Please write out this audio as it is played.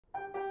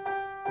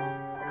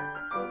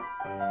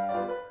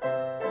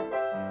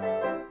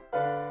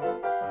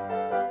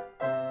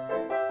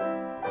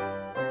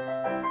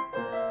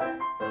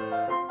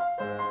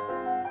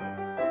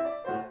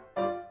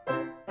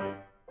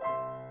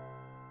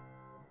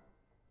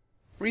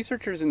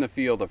Researchers in the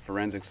field of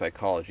forensic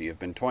psychology have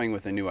been toying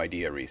with a new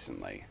idea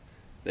recently,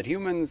 that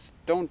humans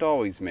don't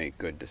always make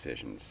good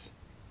decisions.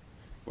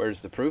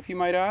 Where's the proof, you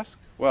might ask?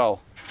 Well,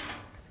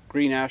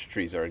 green ash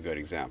trees are a good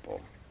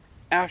example.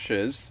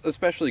 Ashes,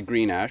 especially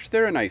green ash,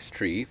 they're a nice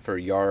tree for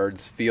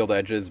yards, field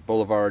edges,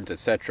 boulevards,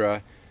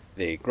 etc.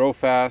 They grow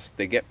fast,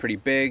 they get pretty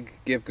big,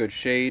 give good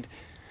shade,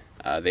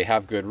 they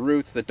have good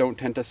roots that don't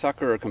tend to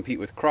sucker or compete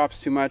with crops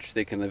too much,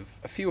 they can live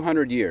a few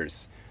hundred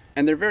years.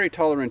 And they're very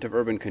tolerant of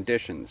urban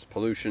conditions,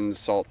 pollution,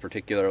 salt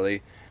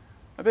particularly.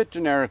 A bit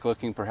generic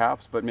looking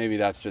perhaps, but maybe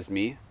that's just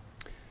me.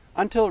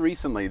 Until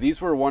recently, these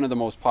were one of the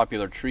most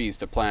popular trees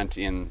to plant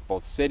in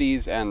both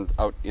cities and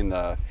out in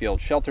the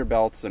field shelter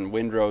belts and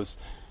windrows.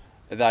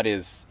 That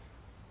is,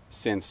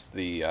 since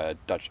the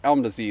Dutch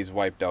elm disease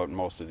wiped out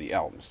most of the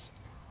elms.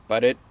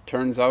 But it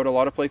turns out a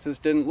lot of places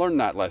didn't learn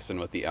that lesson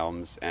with the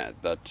elms, and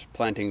that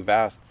planting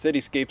vast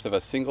cityscapes of a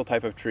single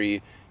type of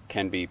tree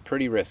can be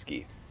pretty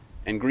risky.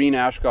 And green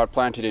ash got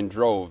planted in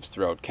droves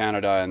throughout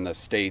Canada and the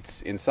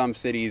States, in some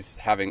cities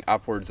having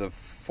upwards of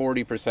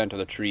 40% of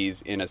the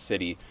trees in a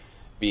city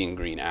being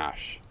green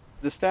ash.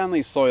 The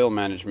Stanley Soil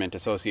Management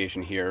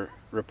Association here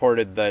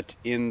reported that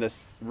in the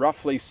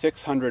roughly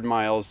 600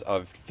 miles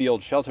of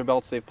field shelter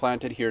belts they've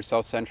planted here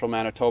south central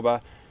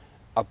Manitoba,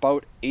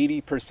 about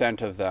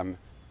 80% of them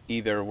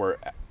either were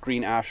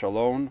green ash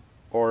alone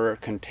or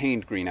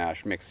contained green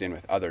ash mixed in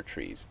with other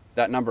trees.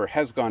 That number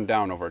has gone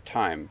down over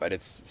time, but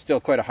it's still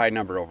quite a high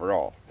number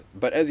overall.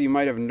 But as you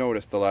might have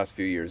noticed the last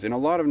few years, in a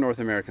lot of North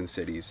American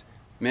cities,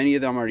 many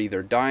of them are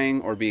either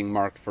dying or being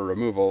marked for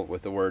removal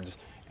with the words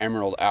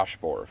emerald ash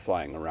borer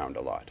flying around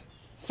a lot.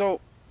 So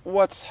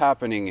what's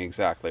happening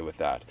exactly with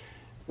that?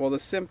 Well, the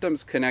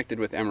symptoms connected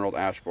with emerald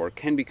ash borer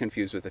can be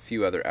confused with a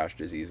few other ash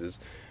diseases,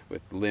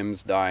 with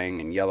limbs dying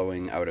and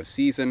yellowing out of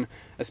season,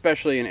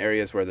 especially in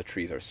areas where the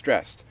trees are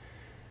stressed.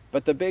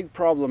 But the big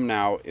problem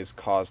now is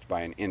caused by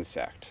an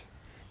insect.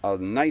 A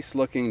nice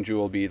looking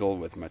jewel beetle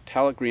with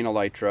metallic green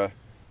elytra,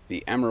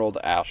 the emerald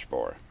ash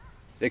borer.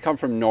 They come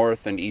from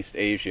North and East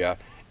Asia,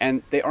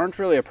 and they aren't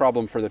really a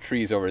problem for the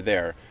trees over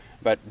there,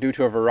 but due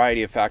to a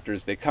variety of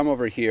factors, they come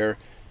over here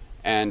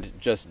and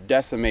just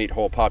decimate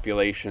whole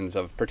populations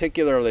of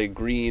particularly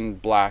green,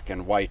 black,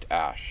 and white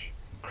ash,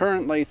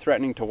 currently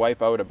threatening to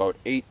wipe out about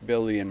 8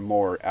 billion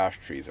more ash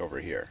trees over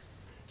here.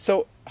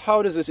 So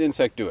how does this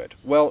insect do it?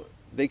 Well,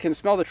 they can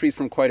smell the trees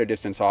from quite a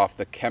distance off,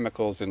 the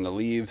chemicals in the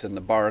leaves and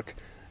the bark,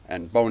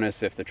 and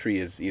bonus if the tree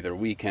is either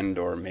weakened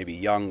or maybe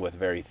young with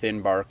very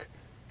thin bark.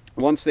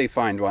 Once they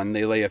find one,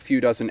 they lay a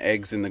few dozen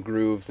eggs in the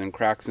grooves and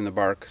cracks in the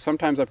bark,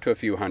 sometimes up to a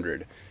few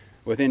hundred.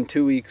 Within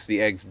 2 weeks, the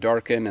eggs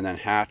darken and then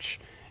hatch,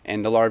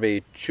 and the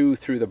larvae chew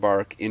through the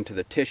bark into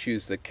the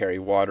tissues that carry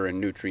water and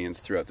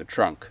nutrients throughout the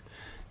trunk,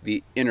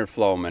 the inner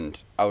phloem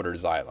and outer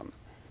xylem.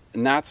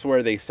 And that's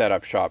where they set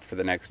up shop for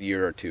the next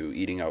year or two,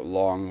 eating out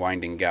long,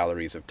 winding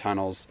galleries of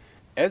tunnels.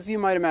 As you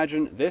might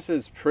imagine, this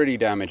is pretty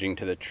damaging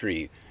to the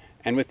tree,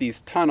 and with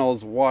these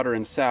tunnels, water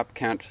and sap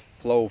can't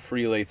flow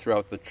freely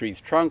throughout the tree's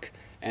trunk,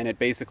 and it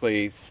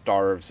basically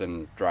starves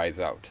and dries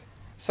out.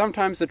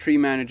 Sometimes the tree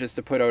manages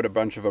to put out a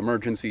bunch of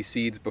emergency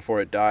seeds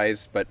before it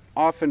dies, but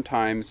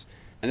oftentimes,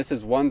 and this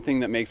is one thing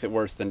that makes it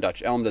worse than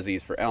Dutch elm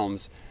disease for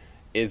elms,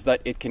 is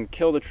that it can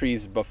kill the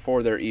trees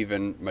before they're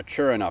even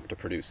mature enough to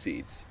produce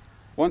seeds.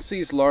 Once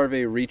these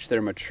larvae reach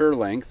their mature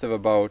length of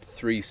about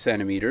 3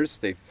 centimeters,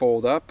 they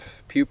fold up,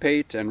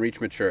 pupate, and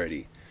reach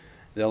maturity.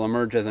 They'll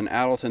emerge as an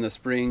adult in the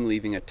spring,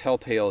 leaving a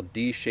telltale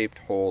D-shaped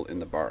hole in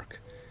the bark.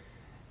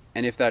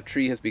 And if that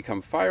tree has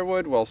become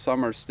firewood while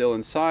some are still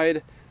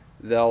inside,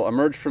 they'll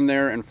emerge from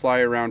there and fly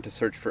around to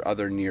search for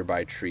other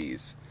nearby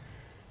trees.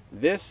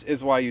 This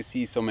is why you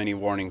see so many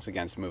warnings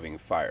against moving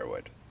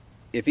firewood.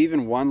 If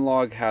even one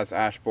log has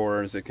ash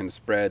borers, it can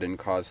spread and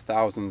cause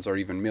thousands or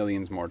even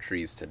millions more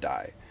trees to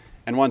die.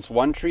 And once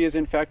one tree is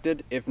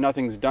infected, if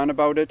nothing's done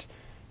about it,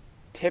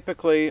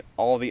 typically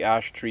all the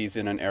ash trees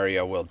in an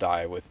area will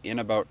die within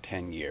about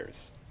 10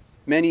 years.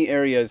 Many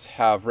areas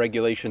have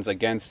regulations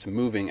against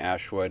moving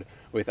ash wood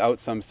without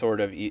some sort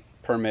of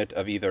permit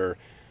of either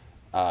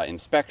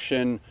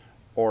inspection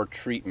or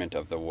treatment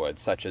of the wood,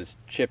 such as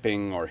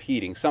chipping or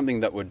heating, something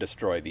that would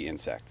destroy the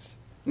insects.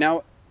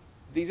 Now,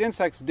 these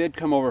insects did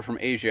come over from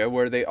Asia,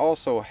 where they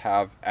also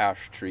have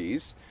ash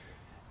trees,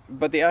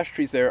 but the ash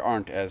trees there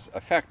aren't as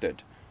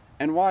affected.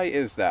 And why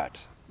is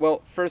that?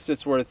 Well, first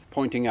it's worth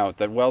pointing out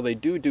that while they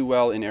do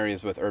well in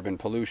areas with urban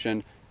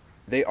pollution,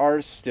 they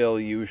are still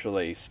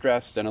usually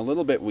stressed and a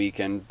little bit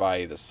weakened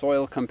by the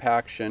soil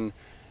compaction,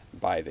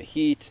 by the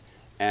heat,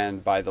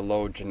 and by the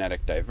low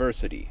genetic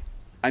diversity.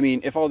 I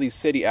mean, if all these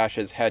city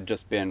ashes had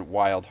just been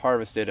wild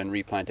harvested and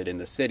replanted in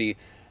the city,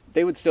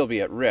 they would still be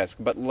at risk,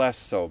 but less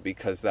so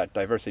because that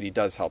diversity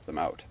does help them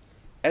out.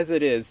 As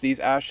it is, these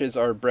ashes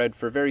are bred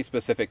for very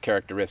specific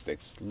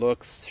characteristics,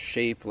 looks,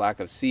 shape, lack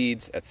of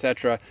seeds,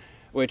 etc.,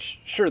 which,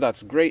 sure,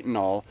 that's great and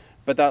all,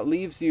 but that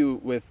leaves you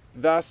with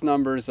vast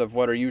numbers of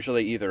what are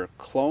usually either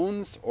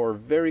clones or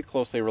very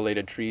closely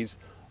related trees,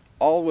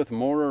 all with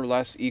more or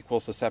less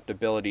equal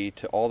susceptibility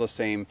to all the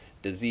same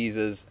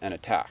diseases and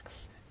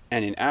attacks.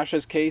 And in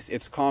ash's case,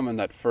 it's common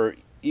that for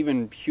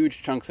even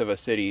huge chunks of a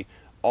city,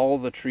 all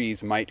the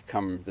trees might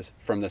come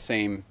from the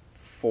same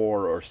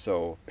 4 or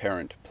so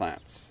parent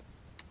plants.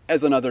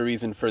 As another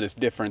reason for this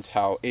difference,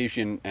 how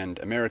Asian and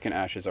American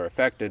ashes are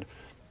affected,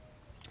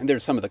 and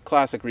there's some of the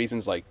classic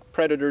reasons like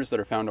predators that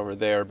are found over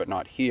there but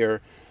not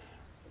here,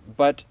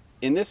 but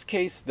in this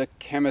case the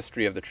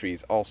chemistry of the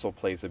trees also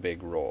plays a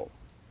big role.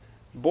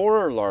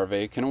 Borer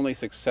larvae can only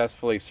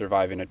successfully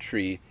survive in a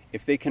tree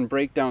if they can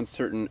break down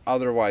certain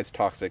otherwise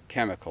toxic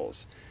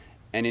chemicals,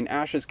 and in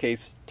ash's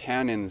case,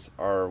 tannins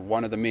are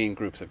one of the main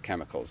groups of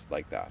chemicals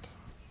like that.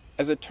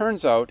 As it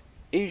turns out,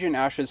 Asian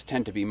ashes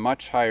tend to be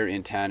much higher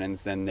in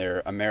tannins than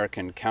their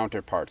American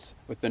counterparts,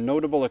 with the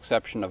notable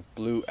exception of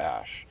blue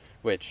ash,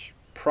 which,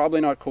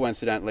 probably not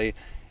coincidentally,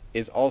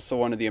 is also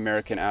one of the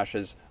American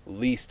ashes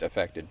least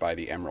affected by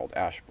the emerald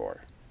ash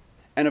borer.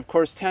 And of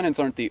course, tannins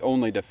aren't the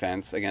only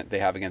defense they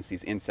have against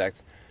these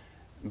insects,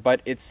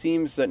 but it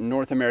seems that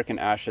North American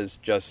ashes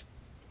just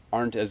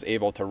aren't as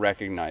able to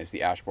recognize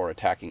the ash borer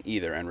attacking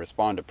either and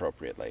respond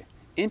appropriately.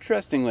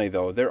 Interestingly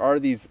though, there are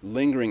these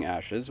lingering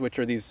ashes, which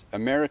are these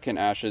American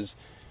ashes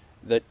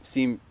that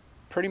seem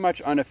pretty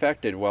much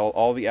unaffected while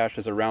all the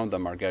ashes around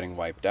them are getting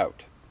wiped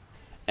out.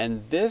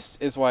 And this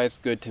is why it's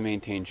good to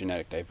maintain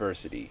genetic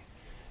diversity,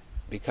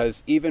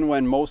 because even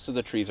when most of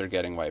the trees are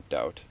getting wiped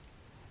out,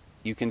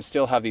 you can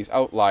still have these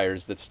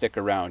outliers that stick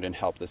around and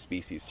help the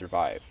species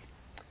survive.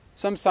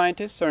 Some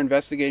scientists are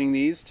investigating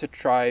these to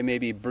try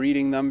maybe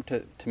breeding them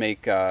to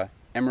make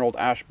emerald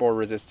ash borer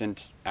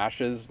resistant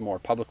ashes more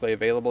publicly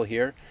available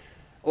here.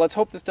 Let's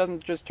hope this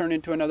doesn't just turn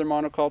into another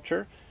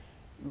monoculture,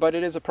 but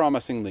it is a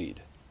promising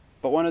lead.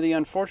 But one of the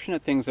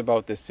unfortunate things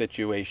about this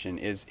situation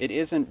is it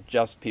isn't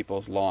just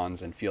people's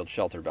lawns and field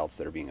shelter belts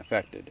that are being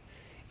affected.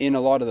 In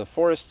a lot of the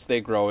forests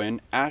they grow in,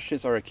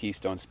 ashes are a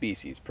keystone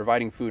species,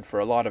 providing food for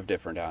a lot of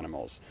different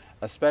animals,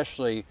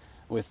 especially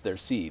with their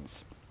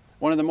seeds.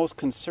 One of the most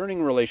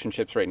concerning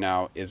relationships right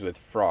now is with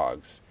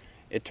frogs.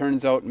 It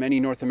turns out many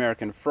North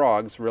American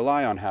frogs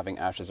rely on having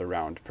ashes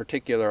around,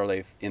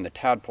 particularly in the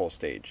tadpole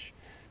stage,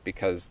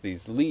 because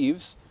these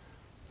leaves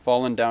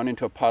fallen down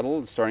into a puddle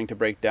and starting to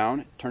break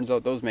down, it turns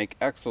out those make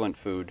excellent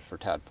food for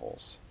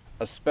tadpoles.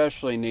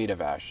 Especially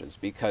native ashes,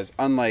 because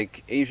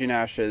unlike Asian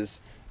ashes,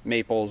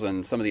 maples,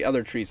 and some of the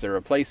other trees they're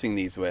replacing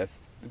these with,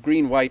 the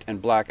green, white,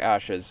 and black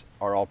ashes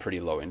are all pretty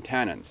low in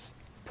tannins.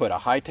 Put a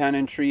high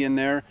tannin tree in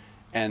there,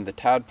 and the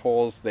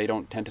tadpoles, they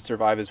don't tend to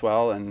survive as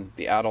well, and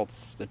the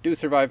adults that do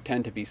survive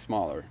tend to be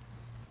smaller.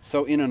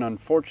 So in an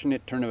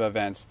unfortunate turn of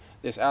events,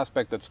 this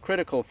aspect that's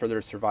critical for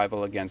their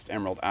survival against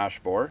emerald ash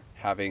borer,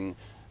 having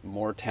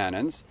more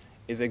tannins,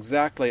 is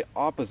exactly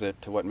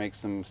opposite to what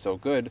makes them so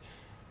good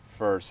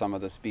for some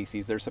of the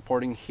species they're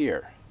supporting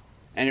here.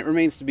 And it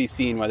remains to be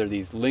seen whether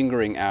these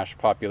lingering ash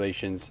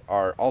populations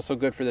are also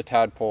good for the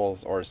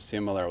tadpoles or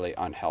similarly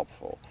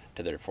unhelpful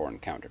to their foreign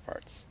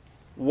counterparts.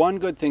 One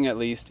good thing at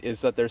least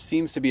is that there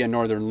seems to be a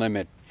northern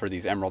limit for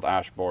these emerald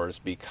ash borers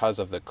because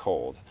of the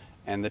cold.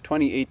 And the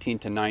 2018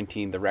 to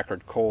 19, the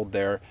record cold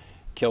there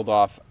killed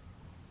off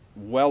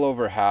well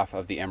over half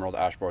of the emerald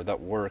ash borer that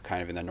were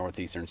kind of in the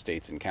northeastern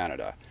states in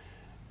Canada.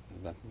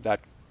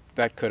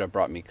 That could have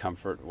brought me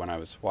comfort when I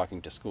was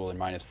walking to school in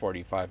minus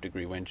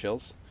 45-degree wind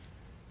chills.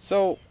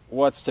 So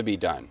what's to be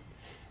done?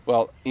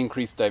 Well,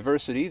 increased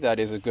diversity, that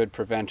is a good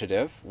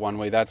preventative. One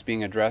way that's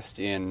being addressed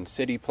in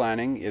city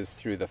planning is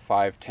through the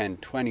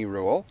 5-10-20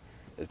 rule.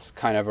 It's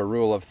kind of a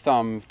rule of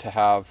thumb to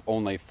have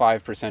only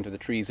 5% of the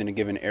trees in a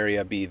given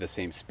area be the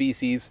same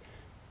species,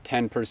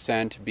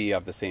 10% be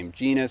of the same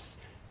genus,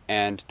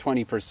 and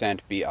 20%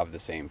 be of the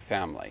same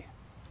family.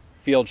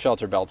 Field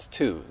shelter belts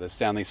too. The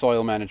Stanley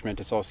Soil Management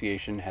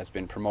Association has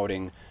been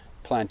promoting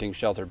planting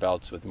shelter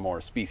belts with more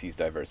species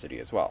diversity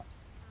as well.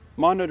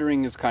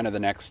 Monitoring is kind of the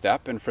next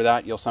step, and for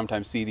that you'll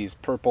sometimes see these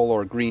purple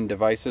or green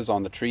devices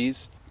on the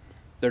trees.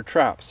 They're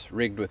traps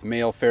rigged with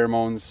male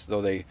pheromones,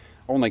 though they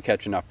only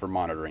catch enough for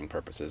monitoring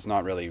purposes,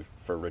 not really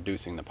for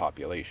reducing the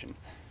population.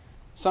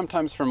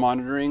 Sometimes for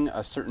monitoring,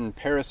 a certain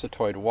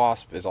parasitoid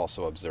wasp is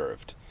also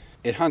observed.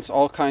 It hunts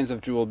all kinds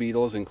of jewel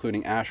beetles,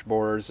 including ash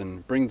borers,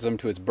 and brings them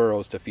to its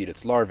burrows to feed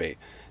its larvae,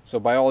 so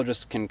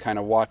biologists can kind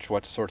of watch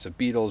what sorts of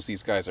beetles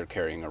these guys are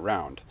carrying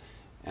around.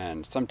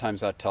 And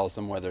sometimes that tells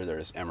them whether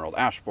there's emerald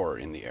ash borer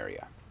in the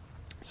area.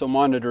 So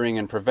monitoring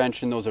and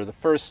prevention, those are the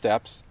first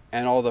steps,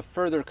 and all the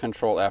further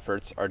control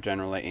efforts are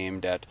generally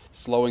aimed at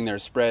slowing their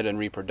spread and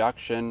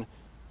reproduction,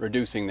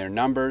 reducing their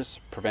numbers,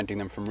 preventing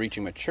them from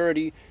reaching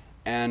maturity,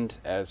 and,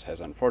 as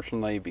has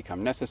unfortunately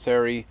become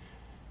necessary,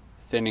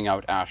 thinning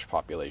out ash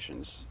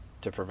populations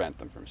to prevent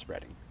them from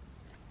spreading.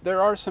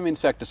 There are some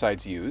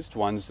insecticides used,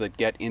 ones that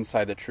get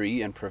inside the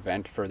tree and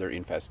prevent further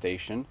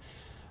infestation.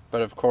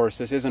 But of course,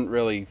 this isn't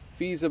really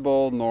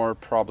feasible nor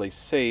probably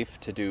safe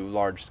to do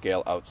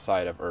large-scale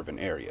outside of urban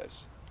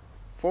areas.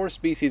 4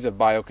 species of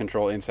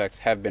biocontrol insects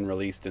have been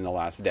released in the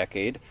last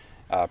decade,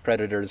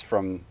 predators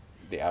from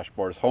the ash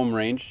borer's home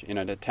range in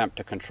an attempt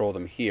to control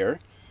them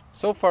here.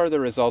 So far the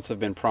results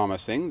have been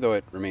promising, though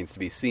it remains to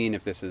be seen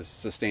if this is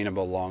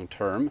sustainable long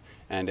term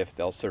and if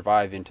they'll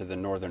survive into the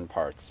northern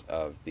parts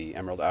of the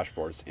emerald ash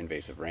bore's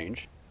invasive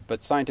range.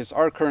 But scientists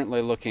are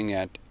currently looking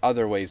at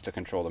other ways to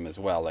control them as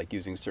well, like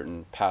using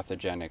certain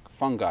pathogenic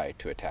fungi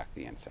to attack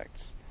the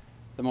insects.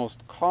 The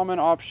most common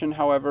option,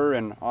 however,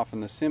 and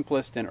often the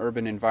simplest in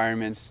urban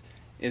environments,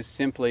 is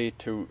simply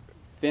to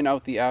thin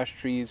out the ash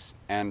trees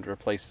and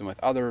replace them with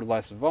other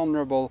less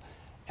vulnerable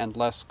and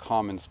less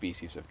common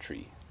species of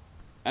tree.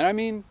 And I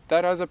mean,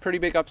 that has a pretty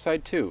big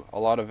upside too. A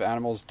lot of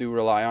animals do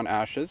rely on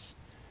ashes,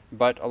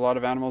 but a lot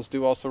of animals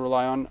do also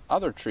rely on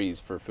other trees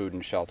for food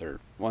and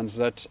shelter, ones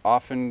that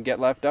often get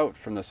left out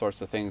from the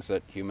sorts of things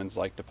that humans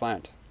like to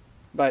plant.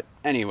 But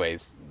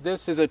anyways,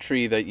 this is a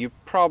tree that you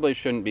probably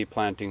shouldn't be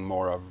planting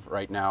more of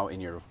right now in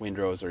your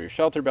windrows or your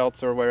shelter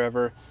belts or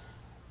wherever.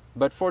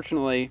 But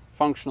fortunately,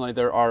 functionally,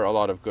 there are a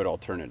lot of good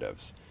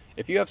alternatives.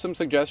 If you have some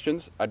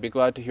suggestions, I'd be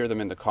glad to hear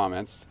them in the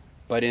comments.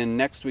 But in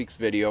next week's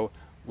video,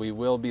 we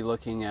will be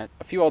looking at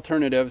a few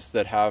alternatives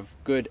that have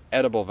good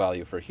edible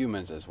value for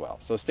humans as well.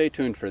 So stay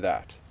tuned for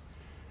that.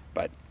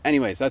 But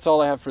anyways, that's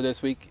all I have for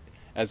this week.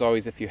 As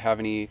always, if you have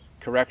any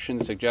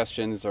corrections,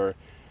 suggestions, or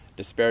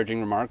disparaging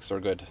remarks or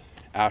good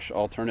ash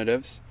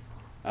alternatives,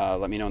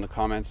 let me know in the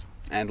comments,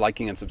 and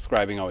liking and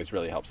subscribing always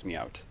really helps me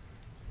out.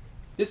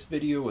 This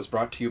video was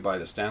brought to you by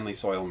the Stanley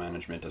Soil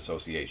Management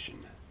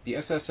Association. The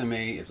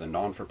SSMA is a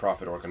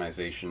non-for-profit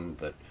organization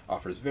that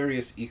offers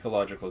various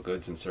ecological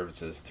goods and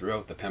services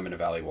throughout the Pembina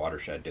Valley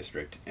Watershed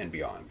District and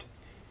beyond.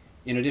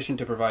 In addition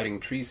to providing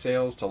tree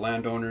sales to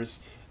landowners,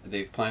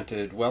 they've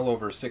planted well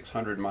over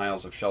 600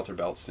 miles of shelter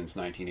belts since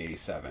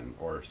 1987,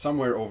 or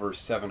somewhere over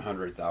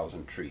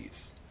 700,000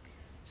 trees.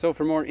 So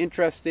for more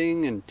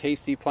interesting and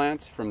tasty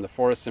plants from the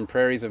forests and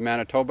prairies of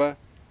Manitoba,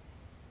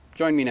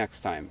 join me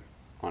next time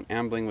on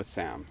Ambling with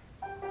Sam.